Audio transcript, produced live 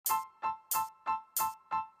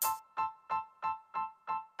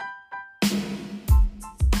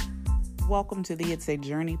welcome to the It's a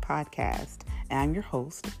Journey podcast. And I'm your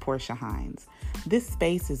host, Portia Hines. This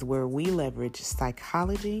space is where we leverage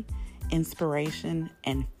psychology, inspiration,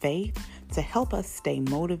 and faith to help us stay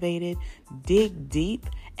motivated, dig deep,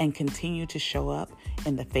 and continue to show up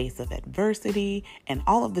in the face of adversity and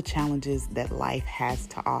all of the challenges that life has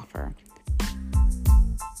to offer.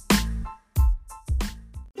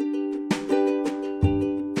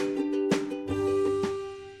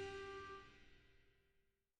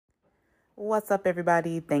 What's up,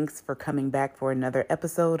 everybody? Thanks for coming back for another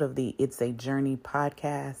episode of the It's a Journey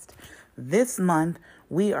podcast. This month,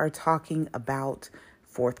 we are talking about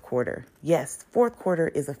fourth quarter. Yes, fourth quarter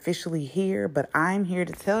is officially here, but I'm here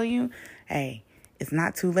to tell you, hey, it's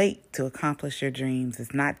not too late to accomplish your dreams.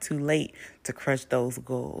 It's not too late to crush those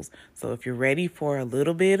goals. So if you're ready for a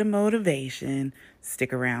little bit of motivation,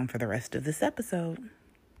 stick around for the rest of this episode.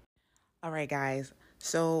 All right, guys.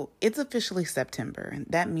 So it's officially September, and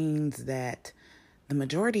that means that the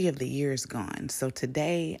majority of the year is gone. So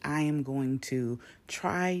today I am going to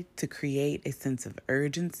try to create a sense of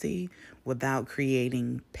urgency without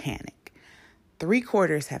creating panic. 3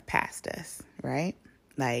 quarters have passed us, right?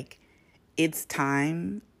 Like, it's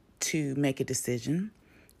time to make a decision.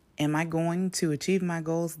 Am I going to achieve my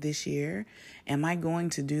goals this year? Am I going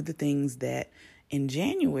to do the things that in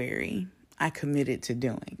January I committed to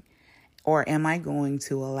doing? Or am I going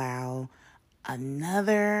to allow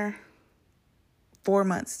another 4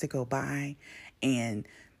 months to go by and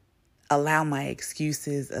allow my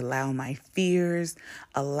excuses, allow my fears,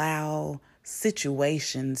 allow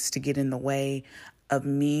situations to get in the way of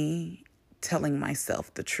me telling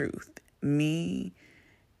myself the truth, me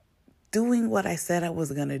doing what I said I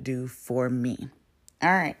was going to do for me?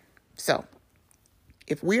 All right. So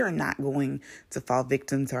if we are not going to fall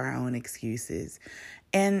victim to our own excuses,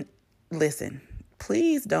 and listen,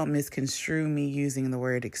 please don't misconstrue me using the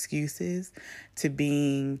word excuses to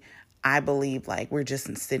being, I believe, like we're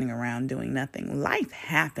just sitting around doing nothing. Life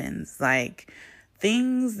happens. Like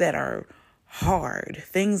things that are hard,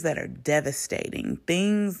 things that are devastating,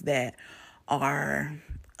 things that are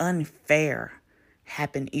unfair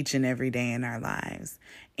happen each and every day in our lives.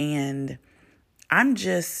 And I'm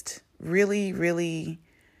just really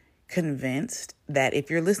convinced that if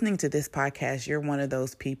you're listening to this podcast, you're one of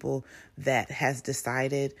those people that has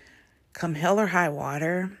decided, come hell or high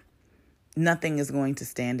water, nothing is going to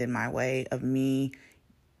stand in my way of me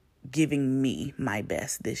giving me my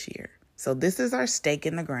best this year. So this is our stake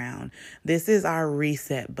in the ground. This is our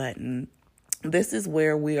reset button. This is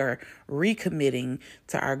where we are recommitting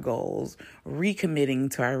to our goals, recommitting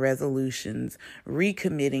to our resolutions,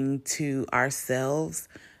 recommitting to ourselves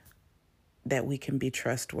that we can be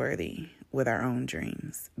trustworthy with our own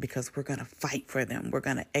dreams, because we're going to fight for them. We're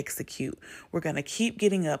going to execute. We're going to keep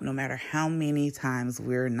getting up no matter how many times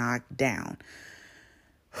we're knocked down.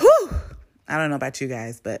 Whew! I don't know about you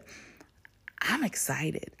guys, but I'm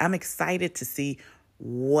excited. I'm excited to see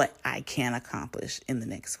what I can accomplish in the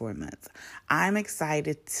next 4 months. I'm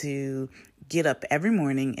excited to get up every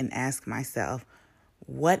morning and ask myself,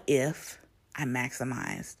 what if I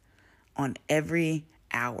maximized on every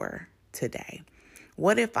hour today?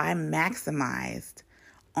 What if I maximized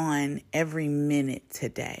on every minute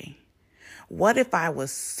today? What if I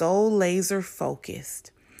was so laser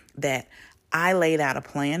focused that I laid out a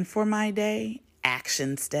plan for my day,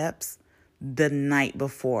 action steps, the night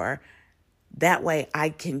before? That way I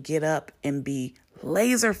can get up and be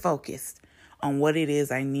laser focused on what it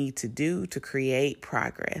is I need to do to create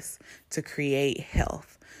progress, to create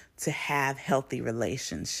health, to have healthy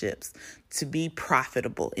relationships, to be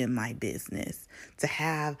profitable in my business, to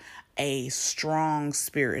have a strong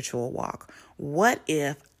spiritual walk. What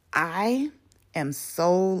if I am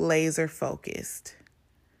so laser focused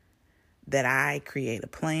that I create a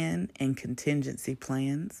plan and contingency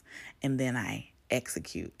plans, and then I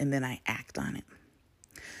execute, and then I act on it?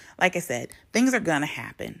 Like I said, things are going to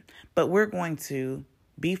happen, but we're going to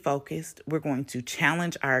be focused. We're going to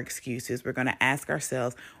challenge our excuses. We're going to ask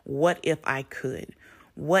ourselves, what if I could?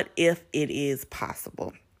 What if it is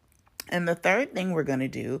possible? And the third thing we're going to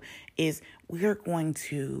do is we're going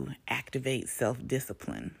to activate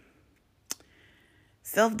self-discipline.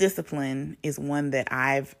 Self-discipline is one that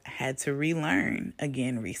I've had to relearn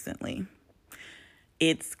again recently.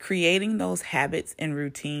 It's creating those habits and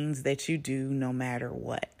routines that you do no matter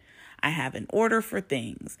what. I have an order for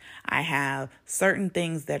things. I have certain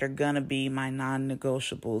things that are going to be my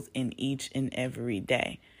non-negotiables in each and every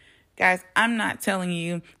day. Guys, I'm not telling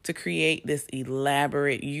you to create this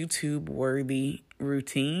elaborate YouTube-worthy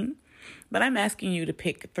routine, but I'm asking you to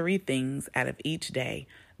pick 3 things out of each day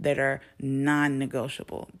that are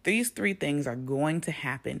non-negotiable. These 3 things are going to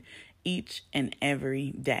happen each and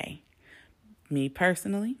every day. Me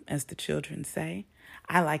personally, as the children say,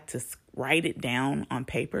 I like to write it down on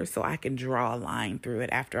paper so I can draw a line through it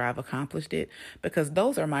after I've accomplished it, because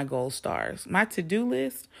those are my gold stars. My to-do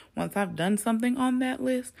list, once I've done something on that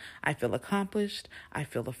list, I feel accomplished, I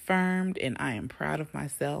feel affirmed, and I am proud of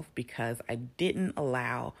myself because I didn't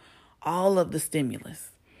allow all of the stimulus,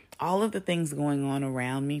 all of the things going on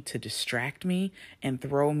around me to distract me and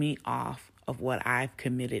throw me off of what I've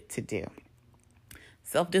committed to do.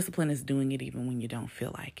 Self-discipline is doing it even when you don't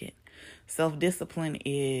feel like it. Self-discipline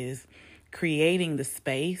is creating the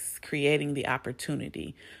space, creating the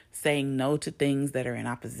opportunity, saying no to things that are in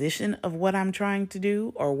opposition of what I'm trying to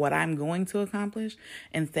do or what I'm going to accomplish,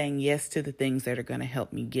 and saying yes to the things that are going to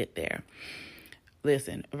help me get there.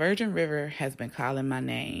 Listen, Virgin River has been calling my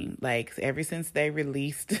name. Like, ever since they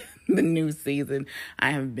released the new season,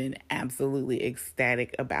 I have been absolutely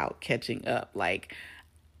ecstatic about catching up. Like,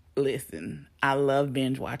 listen, I love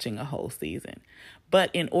binge watching a whole season.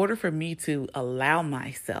 But in order for me to allow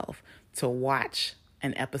myself to watch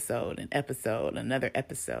another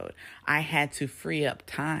episode, I had to free up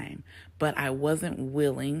time. But I wasn't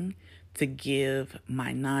willing to give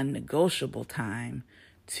my non-negotiable time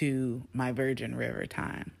to my Virgin River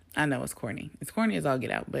time. I know it's corny. It's corny as all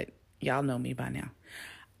get out, but y'all know me by now.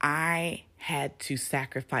 I had to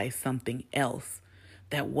sacrifice something else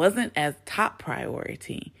that wasn't as top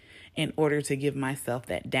priority in order to give myself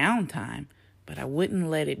that downtime, but I wouldn't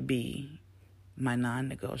let it be my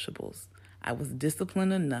non-negotiables. I was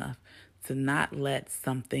disciplined enough to not let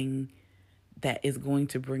something that is going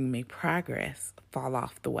to bring me progress fall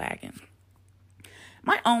off the wagon.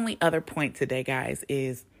 My only other point today, guys,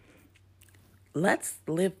 is let's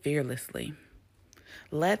live fearlessly.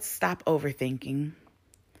 Let's stop overthinking.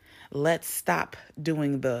 Let's stop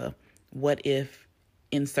doing the what if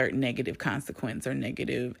insert negative consequence or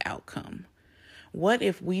negative outcome. What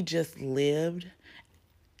if we just lived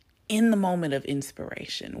in the moment of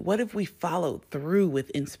inspiration? What if we followed through with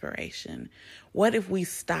inspiration? What if we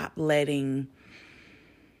stopped letting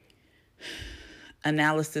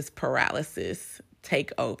analysis paralysis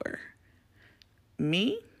take over?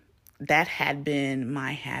 Me, that had been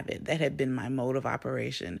my habit. That had been my mode of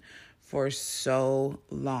operation for so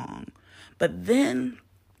long. But then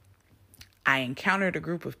I encountered a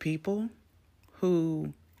group of people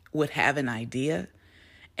who would have an idea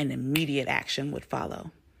and immediate action would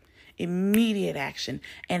follow. Immediate action.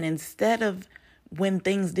 And instead of, when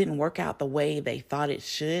things didn't work out the way they thought it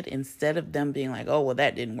should, instead of them being like, oh, well,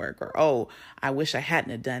 that didn't work, or, oh, I wish I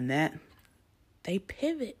hadn't have done that, they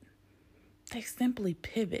pivot. They simply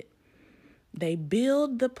pivot. They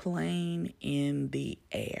build the plane in the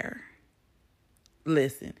air.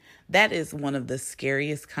 Listen, that is one of the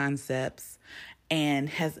scariest concepts and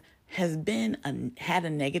has had a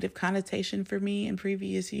negative connotation for me in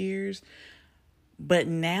previous years. But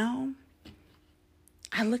now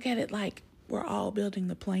I look at it like we're all building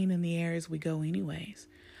the plane in the air as we go anyways.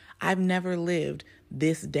 I've never lived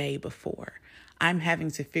this day before. I'm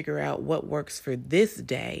having to figure out what works for this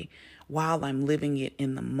day while I'm living it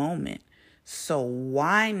in the moment. So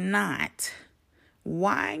why not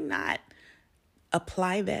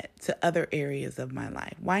apply that to other areas of my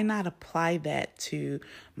life? Why not apply that to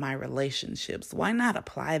my relationships? Why not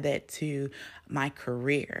apply that to my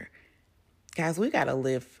career? Guys, we got to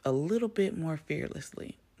live a little bit more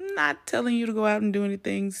fearlessly. I'm not telling you to go out and do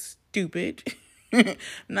anything stupid. I'm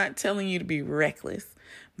not telling you to be reckless.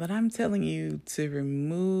 But I'm telling you to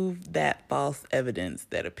remove that false evidence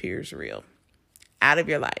that appears real out of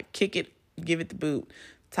your life. Kick it, give it the boot,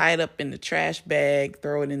 tie it up in the trash bag,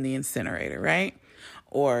 throw it in the incinerator, right?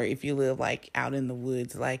 Or if you live like out in the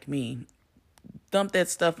woods like me, dump that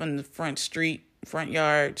stuff in the front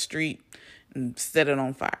yard, street, and set it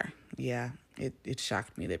on fire. Yeah, it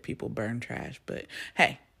shocked me that people burn trash, but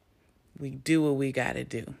hey, we do what we gotta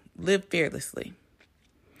do. Live fearlessly.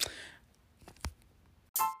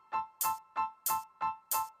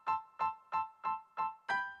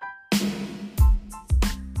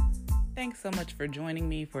 Thanks so much for joining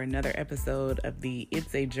me for another episode of the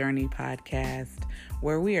It's a Journey podcast,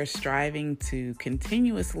 where we are striving to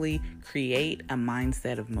continuously create a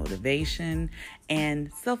mindset of motivation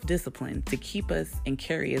and self-discipline to keep us and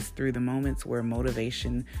carry us through the moments where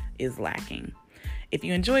motivation is lacking. If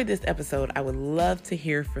you enjoyed this episode, I would love to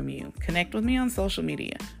hear from you. Connect with me on social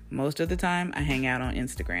media. Most of the time, I hang out on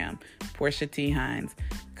Instagram, Portia T. Hines.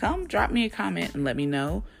 Come drop me a comment and let me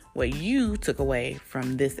know what you took away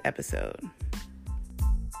from this episode.